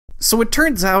So it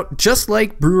turns out, just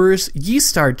like brewers,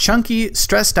 yeast are chunky,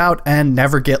 stressed out, and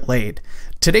never get laid.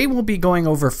 Today we'll be going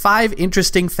over 5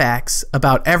 interesting facts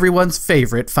about everyone's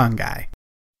favorite fungi.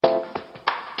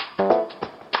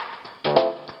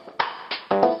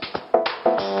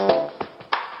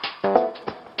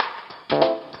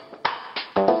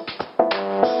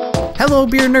 Hello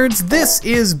beer nerds, this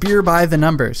is Beer by the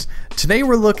Numbers. Today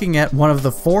we're looking at one of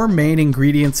the 4 main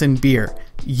ingredients in beer,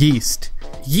 yeast.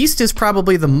 Yeast is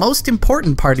probably the most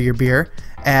important part of your beer,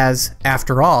 as,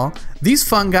 after all, these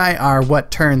fungi are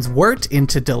what turns wort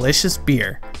into delicious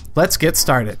beer. Let's get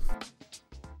started.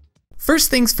 First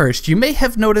things first, you may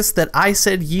have noticed that I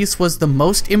said yeast was the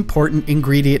most important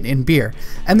ingredient in beer,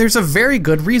 and there's a very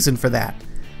good reason for that.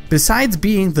 Besides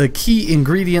being the key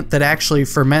ingredient that actually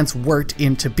ferments wort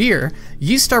into beer,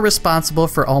 yeast are responsible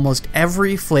for almost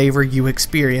every flavor you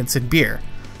experience in beer.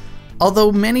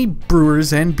 Although many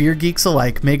brewers and beer geeks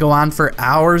alike may go on for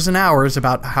hours and hours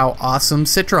about how awesome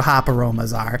citra hop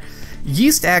aromas are,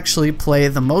 yeast actually play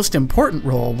the most important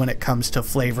role when it comes to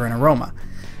flavor and aroma.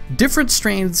 Different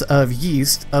strains of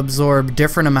yeast absorb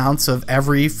different amounts of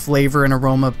every flavor and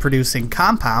aroma producing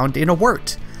compound in a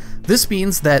wort. This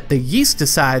means that the yeast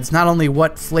decides not only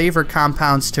what flavor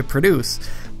compounds to produce,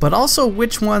 but also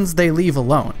which ones they leave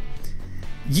alone.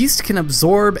 Yeast can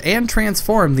absorb and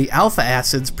transform the alpha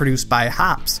acids produced by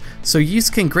hops, so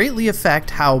yeast can greatly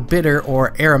affect how bitter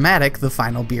or aromatic the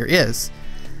final beer is.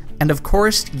 And of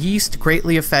course, yeast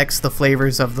greatly affects the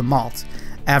flavors of the malt.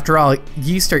 After all,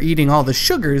 yeast are eating all the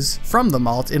sugars from the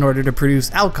malt in order to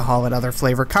produce alcohol and other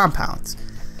flavor compounds.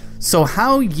 So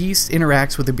how yeast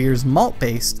interacts with a beer's malt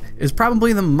base is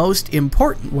probably the most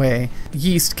important way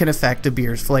yeast can affect a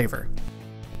beer's flavor.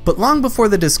 But long before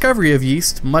the discovery of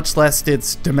yeast, much less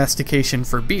its domestication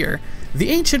for beer,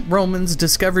 the ancient Romans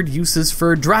discovered uses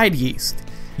for dried yeast.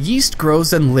 Yeast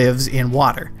grows and lives in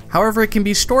water. However, it can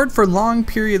be stored for long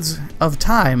periods of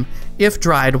time if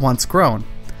dried once grown.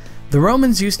 The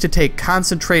Romans used to take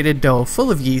concentrated dough full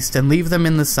of yeast and leave them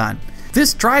in the sun.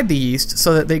 This dried the yeast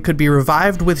so that they could be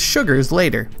revived with sugars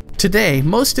later. Today,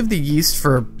 most of the yeast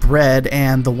for bread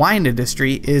and the wine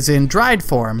industry is in dried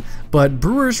form, but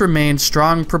brewers remain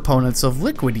strong proponents of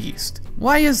liquid yeast.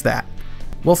 Why is that?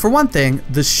 Well, for one thing,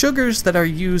 the sugars that are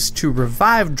used to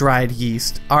revive dried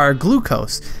yeast are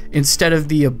glucose, instead of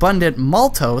the abundant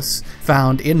maltose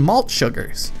found in malt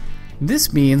sugars.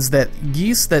 This means that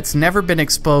yeast that's never been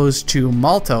exposed to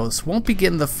maltose won't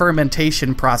begin the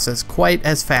fermentation process quite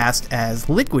as fast as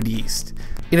liquid yeast.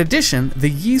 In addition, the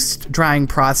yeast drying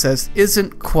process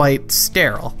isn't quite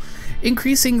sterile,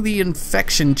 increasing the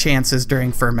infection chances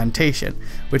during fermentation,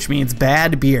 which means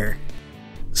bad beer.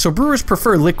 So brewers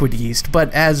prefer liquid yeast,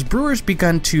 but as brewers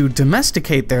begun to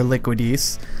domesticate their liquid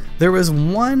yeast, there was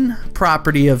one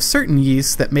property of certain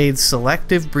yeasts that made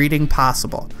selective breeding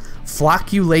possible: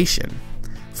 flocculation.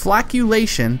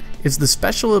 Flocculation is the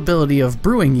special ability of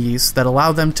brewing yeasts that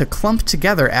allow them to clump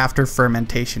together after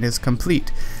fermentation is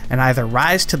complete, and either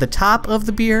rise to the top of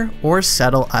the beer or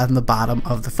settle on the bottom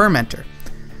of the fermenter.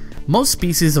 Most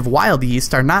species of wild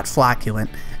yeast are not flocculent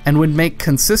and would make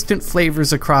consistent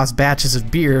flavors across batches of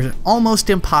beer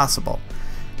almost impossible.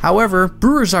 However,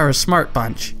 brewers are a smart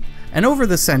bunch, and over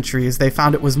the centuries they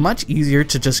found it was much easier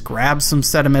to just grab some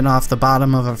sediment off the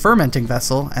bottom of a fermenting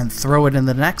vessel and throw it in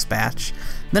the next batch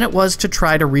than it was to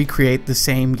try to recreate the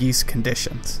same yeast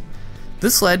conditions.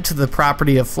 This led to the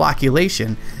property of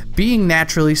flocculation being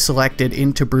naturally selected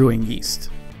into brewing yeast.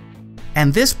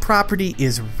 And this property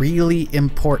is really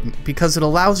important because it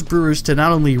allows brewers to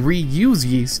not only reuse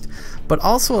yeast, but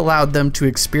also allowed them to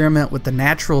experiment with the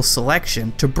natural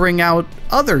selection to bring out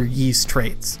other yeast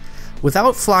traits.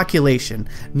 Without flocculation,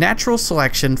 natural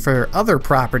selection for other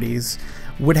properties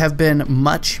would have been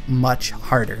much, much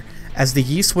harder, as the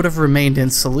yeast would have remained in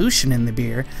solution in the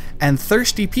beer, and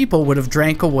thirsty people would have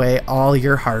drank away all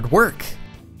your hard work.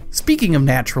 Speaking of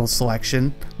natural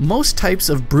selection, most types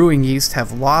of brewing yeast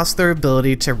have lost their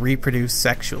ability to reproduce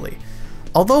sexually.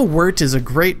 Although wort is a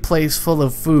great place full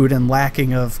of food and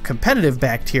lacking of competitive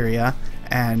bacteria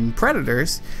and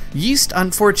predators, yeast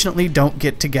unfortunately don't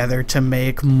get together to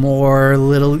make more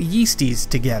little yeasties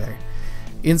together.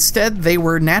 Instead, they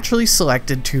were naturally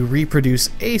selected to reproduce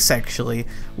asexually,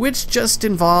 which just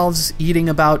involves eating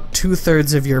about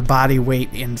 2/3 of your body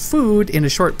weight in food in a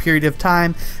short period of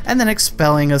time and then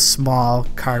expelling a small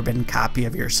carbon copy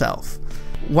of yourself.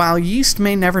 While yeast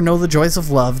may never know the joys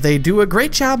of love, they do a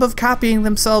great job of copying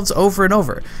themselves over and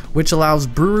over, which allows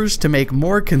brewers to make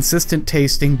more consistent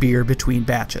tasting beer between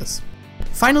batches.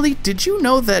 Finally, did you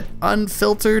know that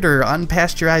unfiltered or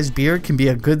unpasteurized beer can be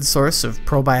a good source of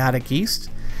probiotic yeast?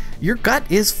 Your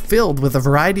gut is filled with a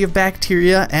variety of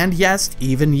bacteria and, yes,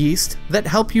 even yeast that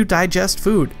help you digest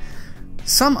food.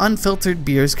 Some unfiltered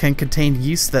beers can contain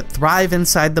yeast that thrive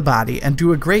inside the body and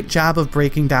do a great job of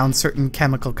breaking down certain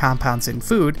chemical compounds in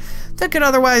food that could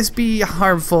otherwise be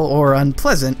harmful or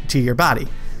unpleasant to your body.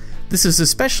 This is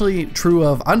especially true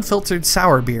of unfiltered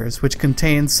sour beers, which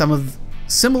contain some of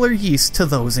similar yeast to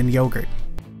those in yogurt.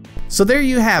 So there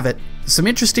you have it, some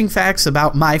interesting facts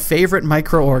about my favorite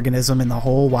microorganism in the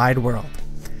whole wide world.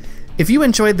 If you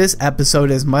enjoyed this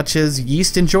episode as much as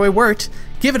yeast enjoy wort,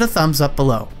 give it a thumbs up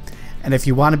below. And if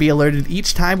you want to be alerted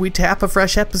each time we tap a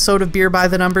fresh episode of Beer by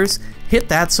the Numbers, hit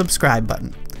that subscribe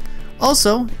button.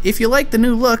 Also, if you like the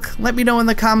new look, let me know in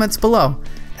the comments below.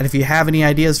 And if you have any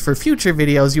ideas for future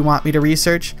videos you want me to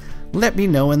research, let me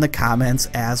know in the comments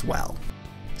as well.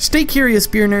 Stay curious,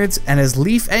 beer nerds, and as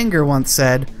Leaf Anger once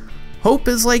said, hope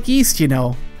is like yeast, you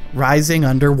know, rising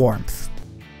under warmth.